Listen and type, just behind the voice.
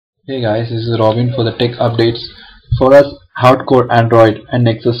Hey guys, this is Robin for the tech updates. For us hardcore Android and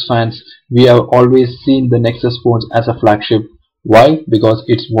Nexus fans, we have always seen the Nexus phones as a flagship. Why? Because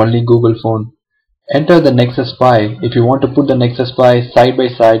it's only Google phone. Enter the Nexus Pi. If you want to put the Nexus Pi side by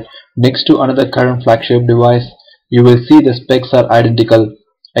side next to another current flagship device, you will see the specs are identical.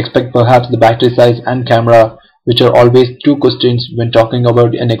 Expect perhaps the battery size and camera, which are always two questions when talking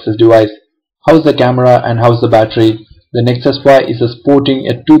about a Nexus device. How's the camera and how's the battery? The Nexus Pi is sporting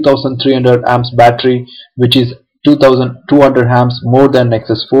a 2300 amps battery, which is 2200 amps more than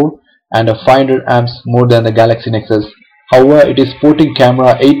Nexus 4 and a 500 amps more than the Galaxy Nexus. However, it is sporting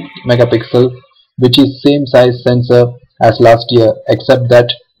camera 8 megapixel, which is same size sensor as last year, except that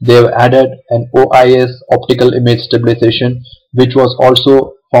they have added an OIS optical image stabilization, which was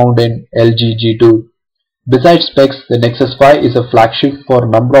also found in LG G2. Besides specs, the Nexus Pi is a flagship for a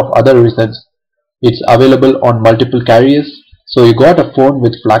number of other reasons. It's available on multiple carriers, so you got a phone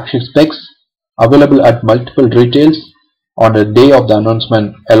with flagship specs available at multiple retails on the day of the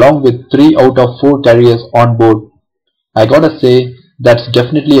announcement, along with 3 out of 4 carriers on board. I gotta say, that's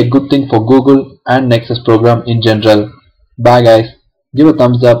definitely a good thing for Google and Nexus program in general. Bye guys, give a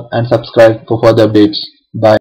thumbs up and subscribe for further updates.